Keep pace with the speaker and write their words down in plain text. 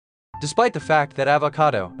Despite the fact that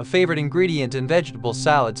avocado, a favorite ingredient in vegetable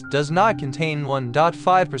salads, does not contain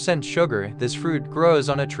 1.5% sugar, this fruit grows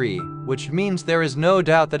on a tree, which means there is no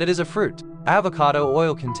doubt that it is a fruit. Avocado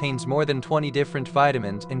oil contains more than 20 different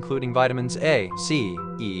vitamins, including vitamins A, C,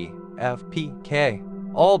 E, F, P, K,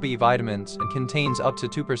 all B vitamins, and contains up to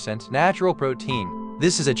 2% natural protein.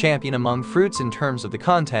 This is a champion among fruits in terms of the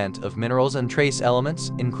content of minerals and trace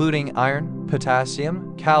elements, including iron,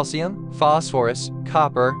 potassium, calcium, phosphorus,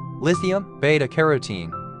 copper, lithium,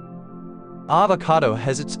 beta-carotene. Avocado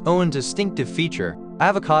has its own distinctive feature.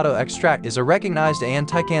 Avocado extract is a recognized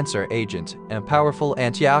anti-cancer agent and a powerful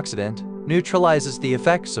antioxidant, neutralizes the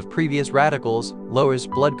effects of previous radicals, lowers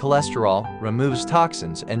blood cholesterol, removes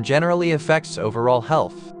toxins, and generally affects overall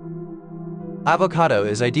health. Avocado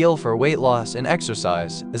is ideal for weight loss and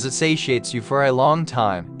exercise, as it satiates you for a long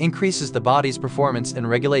time, increases the body's performance, and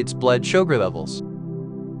regulates blood sugar levels.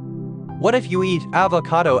 What if you eat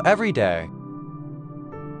avocado every day?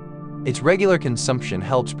 Its regular consumption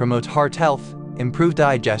helps promote heart health, improve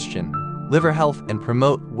digestion, liver health, and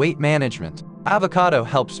promote weight management. Avocado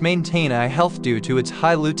helps maintain eye health due to its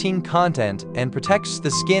high lutein content and protects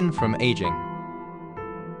the skin from aging.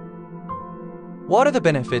 What are the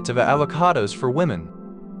benefits of avocados for women?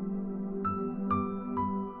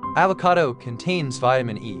 Avocado contains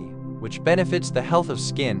vitamin E, which benefits the health of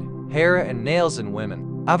skin, hair, and nails in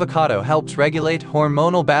women. Avocado helps regulate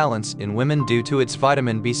hormonal balance in women due to its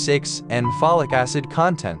vitamin B6 and folic acid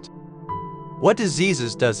content. What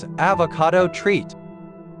diseases does avocado treat?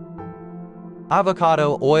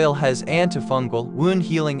 Avocado oil has antifungal, wound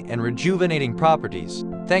healing, and rejuvenating properties.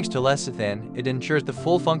 Thanks to lecithin, it ensures the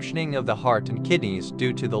full functioning of the heart and kidneys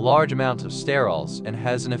due to the large amount of sterols, and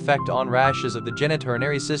has an effect on rashes of the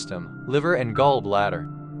genitourinary system, liver, and gallbladder.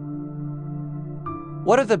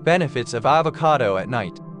 What are the benefits of avocado at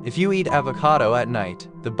night? If you eat avocado at night,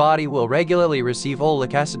 the body will regularly receive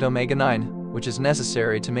oleic acid omega-9, which is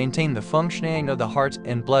necessary to maintain the functioning of the heart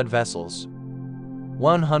and blood vessels.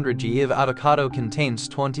 100 g of avocado contains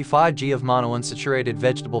 25 g of monounsaturated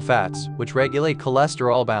vegetable fats, which regulate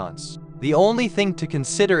cholesterol balance. The only thing to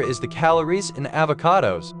consider is the calories in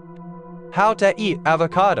avocados. How to eat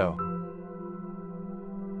avocado?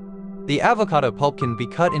 The avocado pulp can be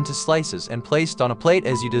cut into slices and placed on a plate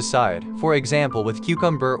as you decide, for example with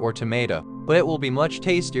cucumber or tomato. But it will be much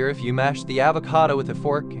tastier if you mash the avocado with a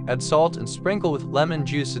fork, add salt, and sprinkle with lemon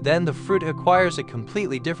juice. Then the fruit acquires a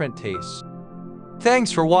completely different taste.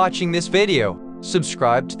 Thanks for watching this video.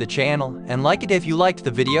 Subscribe to the channel and like it if you liked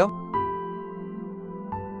the video.